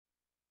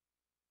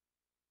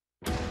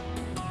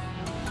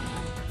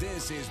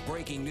This is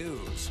breaking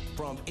news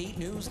from 8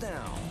 News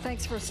Now.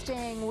 Thanks for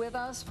staying with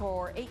us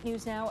for 8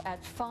 News Now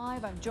at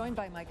 5. I'm joined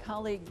by my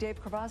colleague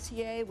Dave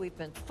Courvoisier. We've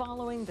been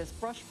following this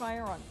brush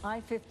fire on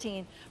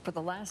I-15 for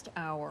the last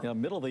hour. Yeah,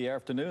 middle of the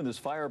afternoon, this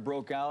fire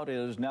broke out. It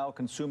is now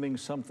consuming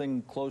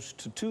something close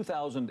to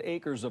 2,000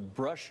 acres of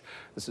brush.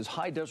 This is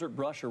high desert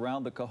brush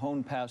around the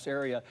Cajon Pass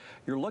area.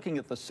 You're looking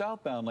at the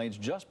southbound lanes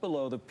just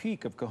below the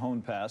peak of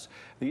Cajon Pass.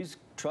 These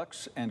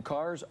trucks and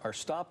cars are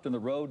stopped in the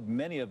road.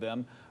 Many of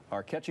them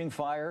are catching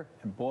fire,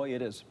 and boy,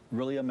 it is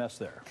really a mess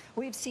there.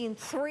 We've seen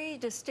 3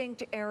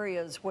 distinct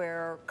areas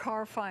where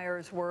car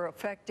fires were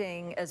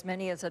affecting as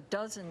many as a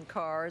dozen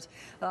cars.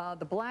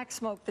 The black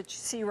smoke that you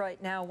see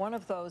right now, one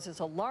of those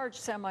is a large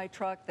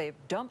semi-truck. They've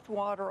dumped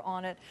water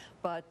on it,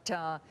 but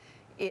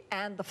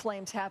and the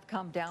flames have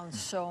come down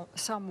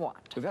somewhat.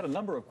 We've had a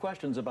number of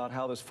questions about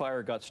how this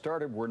fire got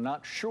started. We're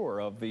not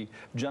sure of the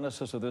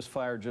genesis of this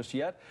fire just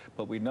yet,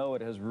 but we know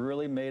it has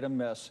really made a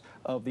mess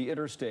of the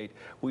interstate.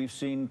 We've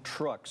seen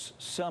trucks,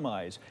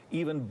 semis,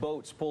 even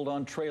boats pulled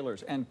on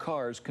trailers and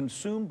cars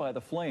consumed by the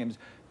flames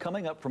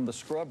coming up from the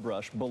scrub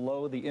brush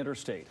below the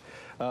interstate.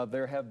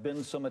 There have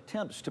been some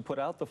attempts to put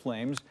out the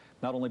flames,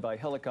 not only by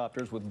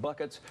helicopters with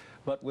buckets,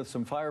 but with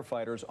some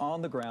firefighters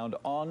on the ground,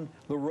 on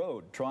the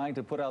road, trying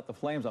to put out the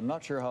flames. I'm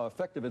not sure how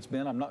effective it's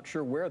been. I'm not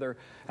sure where they're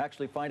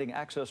actually finding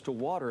access to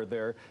water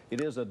there.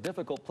 It is a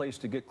difficult place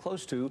to get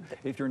close to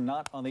if you're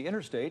not on the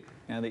interstate,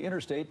 and the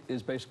interstate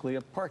is basically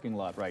a parking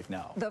lot right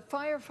now. The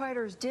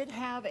firefighters did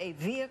have a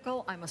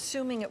vehicle. I'm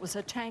assuming it was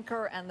a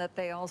tanker, and that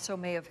they also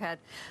may have had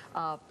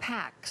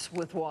packs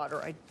with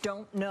water. I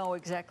don't know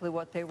exactly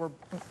what they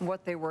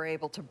were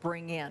able to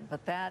bring in,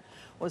 but that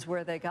was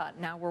where they got.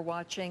 Now we're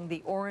watching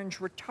the orange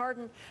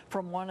retardant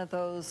from one of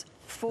those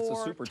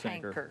 4 super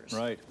tankers.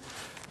 Right.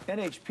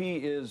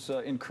 NHP is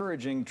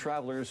encouraging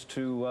travelers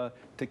to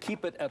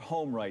keep it at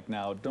home right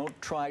now. Don't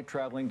try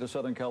traveling to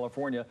Southern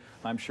California.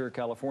 I'm sure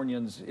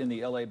Californians in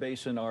the LA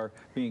basin are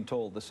being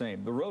told the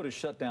same. The road is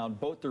shut down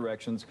both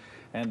directions,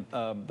 and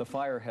the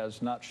fire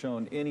has not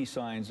shown any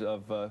signs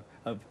of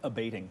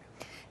abating.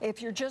 If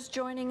you're just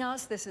joining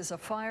us, this is a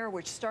fire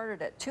which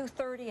started at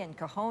 2:30 in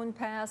Cajon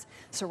Pass,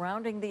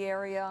 surrounding the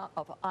area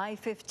of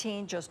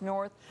I-15 just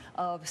north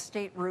of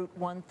State Route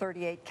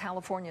 138,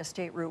 California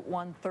State Route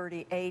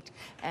 138.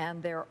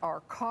 And there are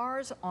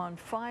cars on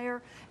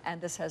fire,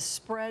 and this has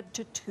spread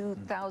to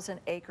 2,000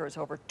 acres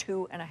over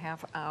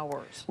 2.5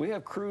 hours. We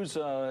have crews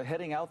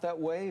heading out that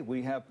way.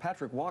 We have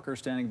Patrick Walker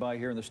standing by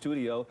here in the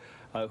studio,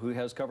 who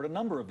has covered a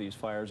number of these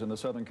fires in the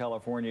Southern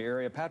California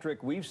area.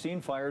 Patrick, we've seen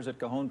fires at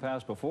Cajon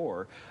Pass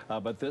before,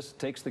 but this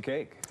takes the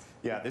cake.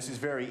 Yeah, this is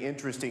very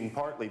interesting,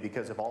 partly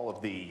because of all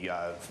of the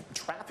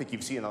traffic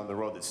you've seen on the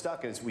road that's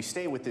stuck. As we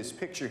stay with this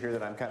picture here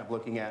that I'm kind of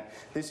looking at,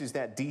 this is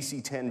that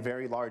DC-10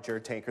 very large air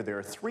tanker. There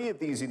are 3 of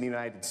these in the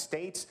United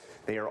States.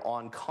 They are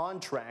on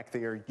contract.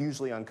 They are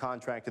usually on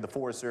contract to the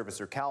Forest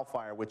Service or CAL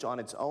FIRE, which on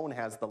its own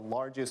has the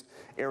largest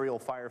aerial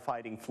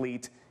firefighting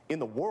fleet in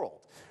the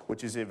world,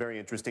 which is a very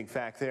interesting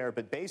fact there.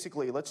 But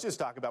basically, let's just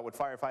talk about what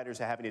firefighters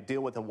are having to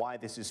deal with and why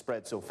this is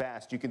spread so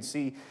fast. You can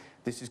see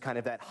this is kind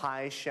of that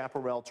high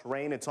chaparral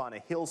terrain. It's on a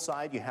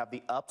hillside. You have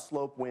the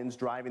upslope winds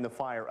driving the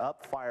fire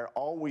up. Fire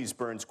always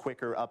burns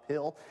quicker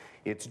uphill.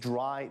 It's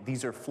dry.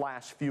 These are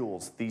flash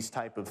fuels. These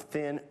type of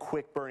thin,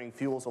 quick burning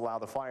fuels allow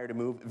the fire to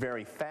move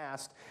very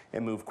fast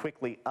and move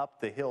quickly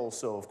up the hill.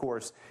 So of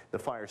course, the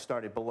fire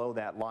started below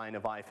that line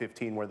of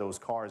I-15 where those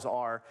cars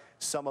are.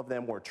 Some of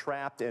them were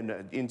trapped,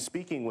 and in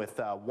speaking with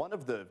one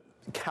of the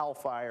CAL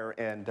FIRE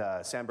and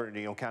San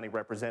Bernardino County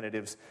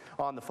representatives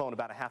on the phone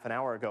about a half an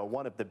hour ago,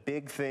 one of the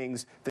big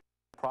things, the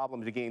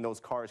problem to getting those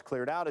cars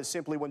cleared out is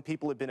simply when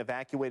people have been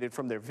evacuated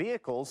from their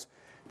vehicles,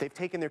 they've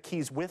taken their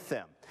keys with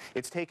them.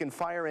 It's taken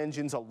fire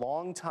engines a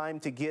long time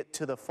to get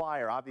to the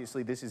fire.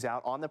 Obviously, this is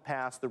out on the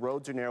pass. The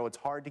roads are narrow. It's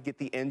hard to get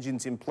the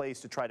engines in place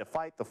to try to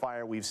fight the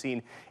fire. We've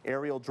seen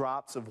aerial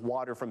drops of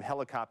water from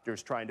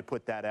helicopters trying to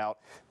put that out.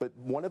 But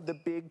one of the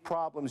big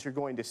problems you're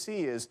going to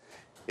see is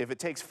if it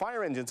takes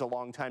fire engines a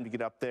long time to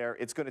get up there,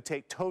 it's going to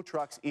take tow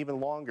trucks even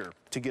longer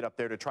to get up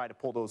there to try to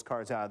pull those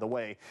cars out of the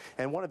way.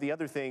 And one of the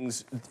other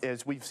things,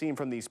 as we've seen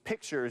from these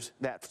pictures,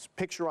 that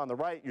picture on the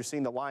right, you're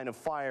seeing the line of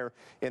fire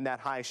in that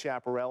high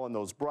chaparral and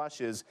those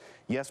brushes.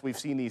 Yes, we've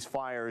seen these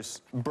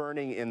fires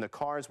burning in the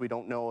cars. We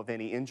don't know of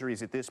any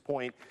injuries at this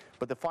point,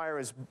 but the fire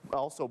is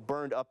also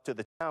burned up to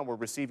the town. We're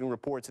receiving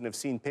reports and have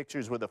seen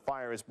pictures where the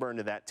fire is burned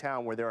to that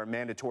town where there are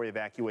mandatory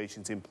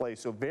evacuations in place.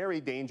 So very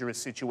dangerous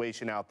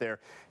situation out there,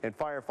 and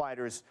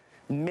firefighters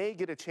may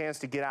get a chance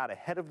to get out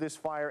ahead of this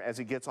fire as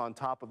it gets on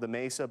top of the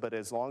mesa, but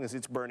as long as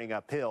it's burning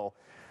uphill,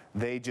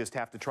 they just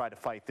have to try to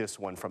fight this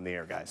one from the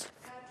air, guys.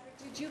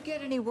 Did you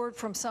get any word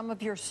from some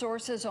of your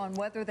sources on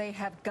whether they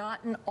have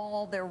gotten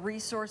all their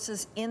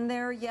resources in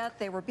there yet?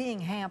 They were being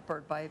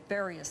hampered by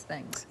various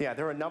things. Yeah,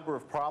 there are a number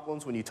of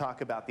problems when you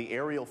talk about the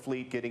aerial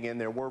fleet getting in.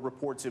 There were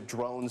reports of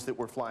drones that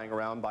were flying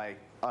around by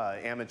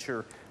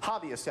amateur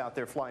hobbyists out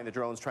there flying the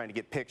drones trying to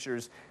get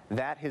pictures.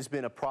 That has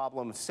been a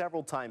problem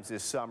several times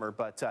this summer,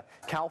 but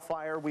CAL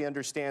FIRE, we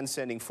understand,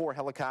 sending 4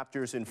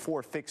 helicopters and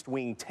 4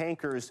 fixed-wing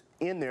tankers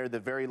in there, the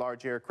very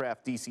large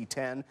aircraft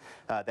DC-10,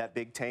 that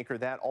big tanker.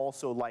 That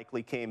also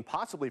likely came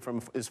possibly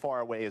from as far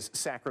away as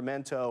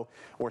Sacramento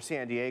or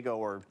San Diego,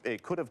 or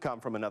it could have come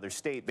from another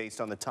state based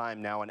on the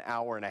time now, an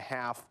hour and a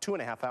half,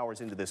 2.5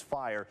 hours into this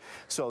fire.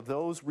 So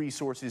those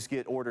resources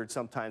get ordered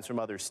sometimes from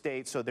other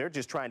states, so they're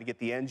just trying to get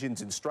the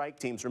engines and strike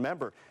teams.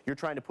 Remember, you're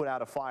trying to put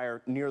out a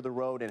fire near the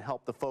road and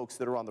help the folks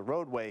that are on the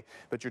roadway,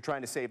 but you're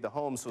trying to save the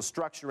homes. So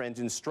structure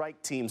engines,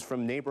 strike teams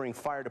from neighboring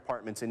fire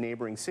departments in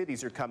neighboring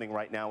cities are coming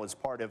right now as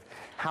part of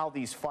how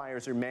these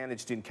fires are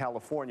managed in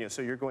California.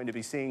 So you're going to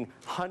be seeing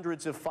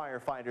hundreds of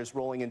firefighters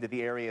rolling into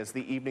the area as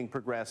the evening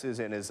progresses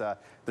and as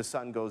the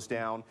sun goes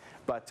down.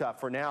 But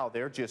for now,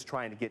 they're just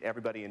trying to get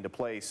everybody into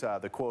place.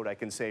 The quote I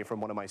can say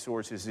from one of my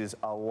sources is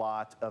a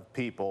lot of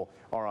people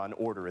are on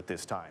order at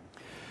this time.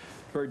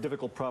 Very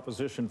difficult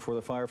proposition for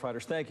the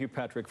firefighters. Thank you,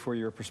 Patrick, for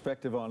your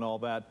perspective on all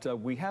that.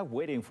 We have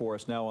waiting for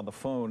us now on the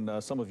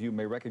phone. Some of you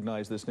may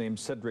recognize this name,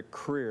 Cedric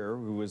Crear,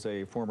 who is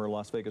a former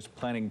Las Vegas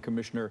planning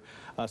commissioner.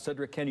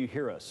 Cedric, can you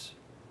hear us?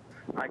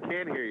 I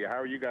can hear you. How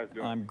are you guys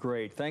doing? I'm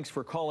great. Thanks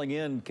for calling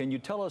in. Can you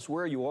tell us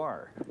where you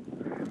are?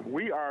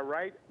 We are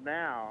right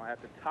now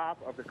at the top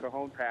of the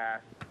Cajon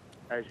Pass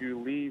as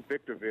you leave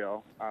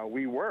Victorville.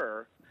 We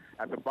were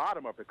at the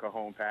bottom of the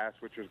Cajon Pass,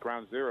 which was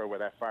ground zero where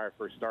that fire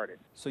first started.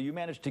 So you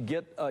managed to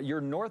get,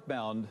 you're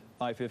northbound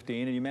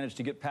I-15, and you managed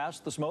to get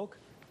past the smoke?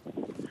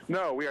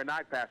 No, we are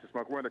not past the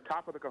smoke. We're on the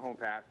top of the Cajon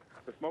Pass.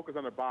 The smoke is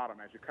on the bottom.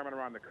 As you're coming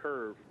around the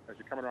curve, as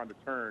you're coming around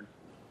the turn,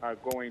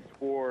 going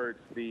towards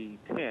the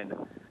 10,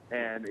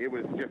 and it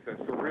was just a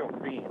surreal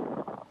scene.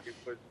 It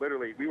was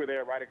literally, we were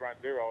there right at ground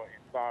zero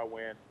and saw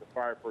when the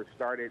fire first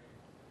started.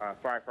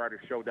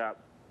 Firefighters showed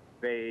up.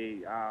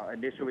 They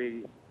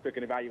initially took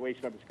an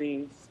evaluation of the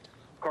scene.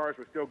 Cars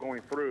were still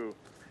going through,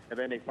 and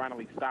then they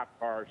finally stopped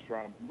cars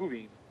from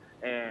moving,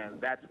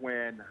 and that's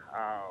when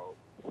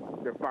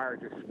the fire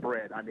just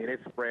spread. I mean,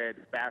 it spread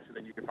faster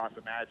than you could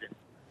possibly imagine.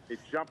 It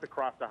jumped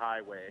across the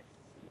highway.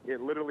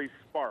 It literally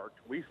sparked.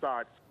 We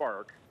saw it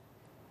spark.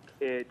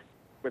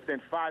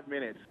 Within 5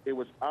 minutes, it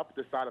was up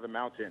the side of the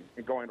mountain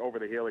and going over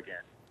the hill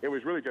again. It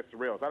was really just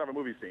surreal. It's out of a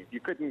movie scene. You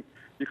couldn't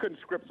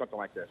script something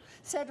like this.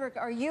 Cedric,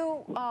 are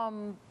you,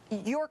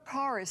 your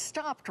car is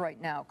stopped right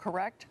now,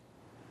 correct?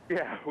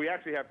 Yeah, we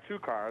actually have 2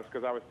 cars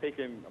because I was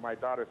taking my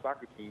daughter's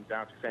soccer team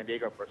down to San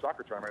Diego for a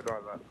soccer tournament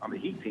on the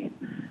Heat team,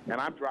 and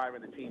I'm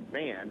driving the team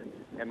van,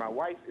 and my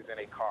wife is in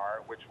a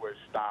car which was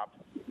stopped.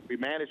 We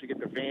managed to get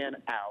the van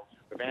out.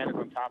 The van is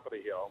on top of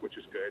the hill, which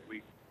is good.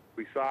 We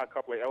saw a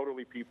couple of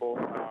elderly people,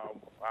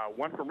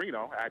 one from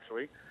Reno,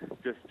 actually,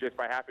 just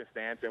by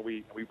happenstance, and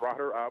we brought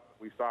her up.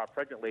 We saw a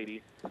pregnant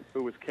lady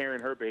who was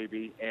carrying her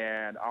baby,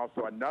 and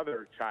also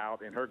another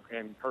child and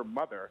her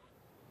mother.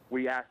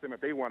 We asked them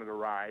if they wanted to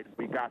ride.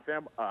 We got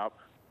them up.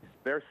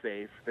 They're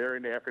safe. They're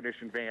in the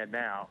air-conditioned van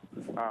now,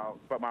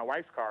 but my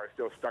wife's car is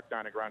still stuck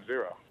down at ground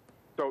zero.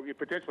 So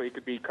potentially it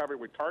could be covered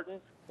with tartan,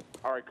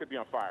 or it could be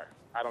on fire.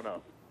 I don't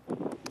know.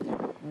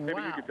 Maybe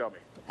Wow. you can tell me.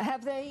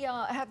 Have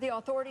the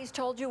authorities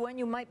told you when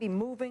you might be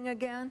moving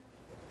again?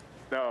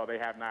 No, they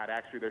have not.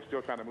 Actually, they're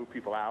still trying to move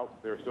people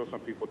out. There are still some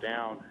people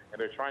down, and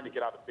they're trying to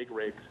get all the big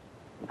rigs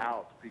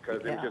out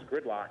because it was just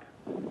gridlock.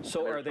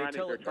 So are they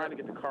they're trying to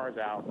get the cars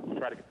out,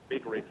 try to get the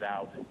big rigs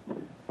out,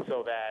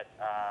 so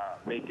that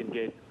they can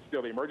get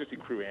still the emergency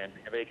crew in,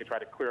 and they can try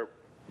to clear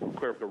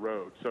up the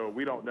road. So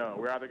we don't know.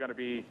 We're either going to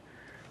be,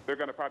 they're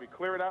going to probably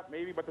clear it up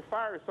maybe, but the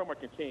fire is somewhat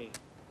contained.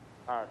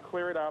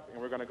 Clear it up,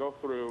 and we're going to go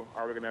through,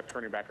 or we're going to have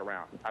turning back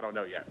around. I don't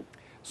know yet.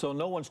 So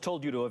no one's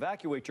told you to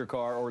evacuate your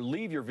car or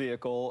leave your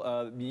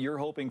vehicle. You're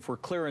hoping for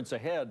clearance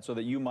ahead so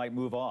that you might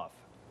move off.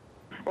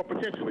 Well,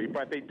 potentially,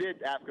 but they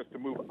did ask us to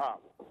move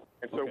up,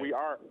 and so we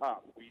are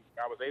up.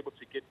 I was able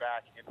to get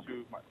back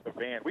into the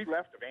van. We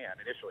left the van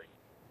initially,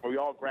 but we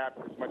all grabbed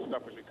as much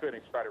stuff as we could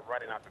and started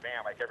running out the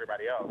van like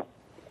everybody else.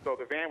 So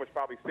the van was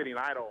probably sitting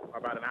idle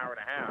about an hour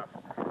and a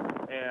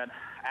half, and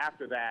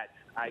after that,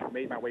 I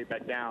made my way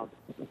back down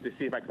to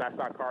see if I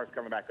saw cars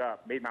coming back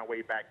up, made my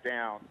way back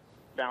down,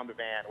 found the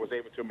van, was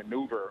able to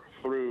maneuver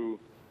through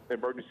the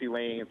emergency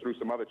lane, through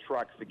some other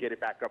trucks to get it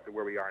back up to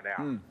where we are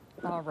now.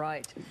 All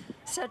right.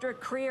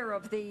 Cedric Crear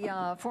of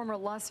the former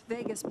Las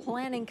Vegas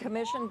Planning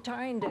Commission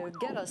trying to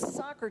get a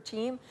soccer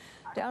team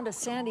down to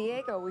San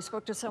Diego. We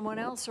spoke to someone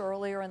else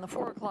earlier in the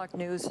 4 o'clock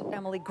news,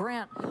 Emily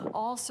Grant,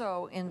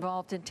 also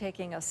involved in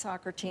taking a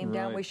soccer team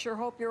down. We sure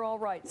hope you're all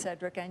right,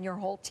 Cedric, and your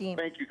whole team.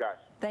 Thank you, guys.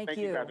 Thank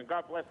you. Guys. And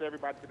God bless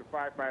everybody, to the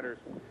firefighters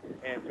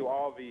and to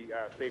all the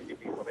safety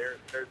people.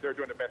 They're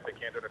doing the best they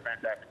can, doing a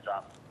fantastic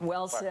job.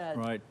 Well said.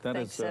 Right.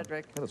 Thanks,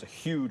 Cedric. That is a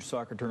huge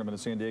soccer tournament in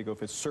San Diego.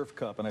 If it's Surf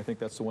Cup, and I think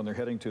that's the one they're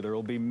heading to, there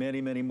will be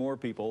many, many more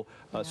people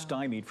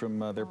stymied from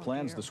their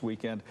plans this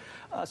weekend.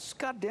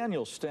 Scott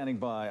Daniels standing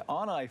by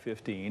on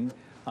I-15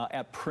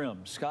 at Prim.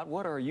 Scott,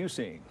 what are you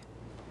seeing?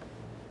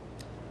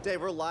 Dave,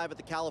 we're live at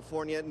the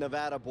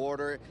California-Nevada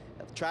border.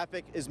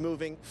 Traffic is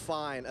moving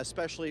fine,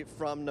 especially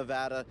from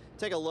Nevada.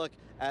 Take a look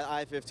at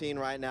I-15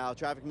 right now.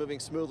 Traffic moving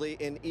smoothly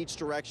in each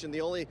direction.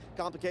 The only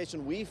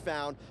complication we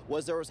found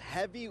was there was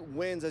heavy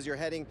winds as you're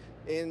heading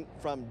in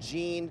from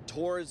Jean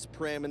towards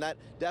Prim, and that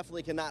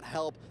definitely cannot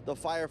help the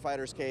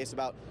firefighters' case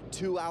about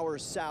 2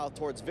 hours south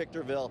towards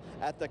Victorville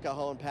at the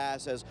Cajon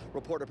Pass. As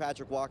reporter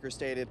Patrick Walker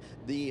stated,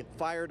 the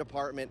fire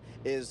department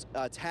is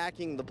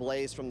attacking the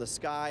blaze from the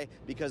sky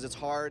because it's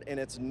hard and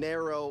its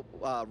narrow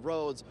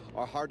roads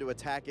are hard to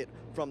attack it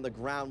from the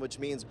ground, which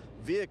means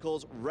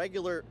vehicles,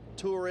 regular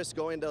tourists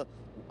going to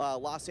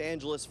Los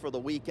Angeles for the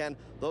weekend,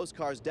 those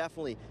cars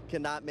definitely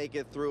cannot make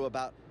it through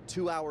about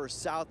 2 hours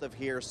south of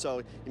here. So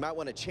you might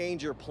want to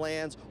change your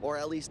plans or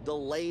at least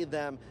delay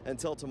them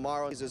until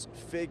tomorrow. This is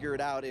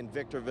figured out in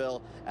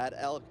Victorville at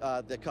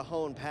the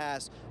Cajon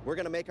Pass. We're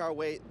going to make our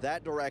way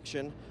that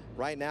direction.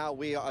 Right now,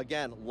 we are,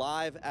 again,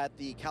 live at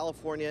the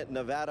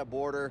California-Nevada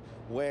border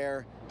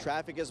where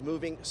traffic is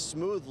moving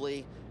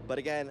smoothly. But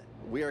again,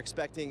 we are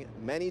expecting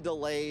many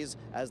delays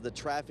as the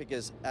traffic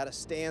is at a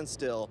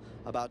standstill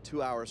about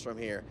 2 hours from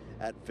here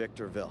at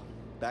Victorville.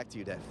 Back to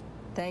you, Dave.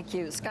 Thank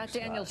you. Scott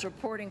Daniels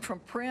reporting from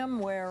Prim,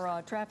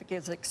 where traffic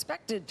is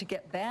expected to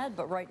get bad,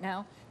 but right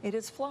now it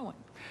is flowing.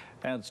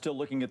 And still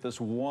looking at this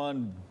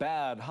one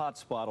bad hot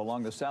spot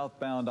along the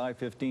southbound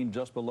I-15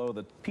 just below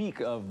the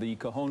peak of the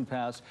Cajon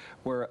Pass,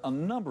 where a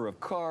number of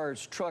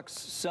cars, trucks,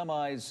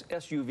 semis,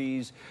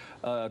 SUVs,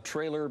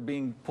 trailer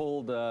being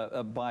pulled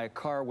by a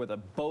car with a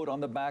boat on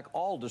the back,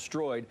 all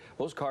destroyed.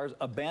 Those cars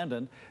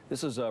abandoned.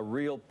 This is a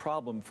real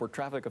problem for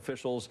traffic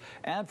officials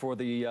and for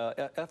the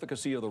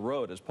efficacy of the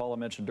road. As Paula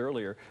mentioned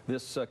earlier,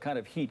 this kind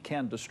of heat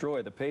can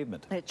destroy the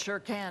pavement. It sure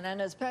can.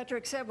 And as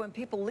Patrick said, when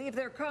people leave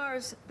their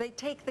cars, they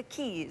take the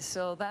keys.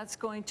 So that's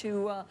going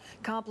to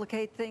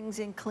complicate things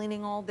in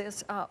cleaning all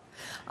this up.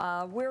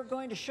 We're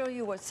going to show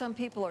you what some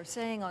people are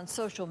saying on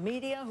social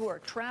media who are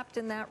trapped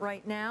in that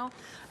right now.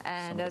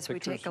 And as we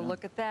take a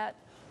look at that,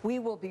 we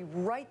will be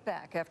right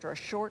back after a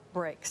short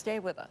break. Stay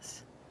with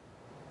us.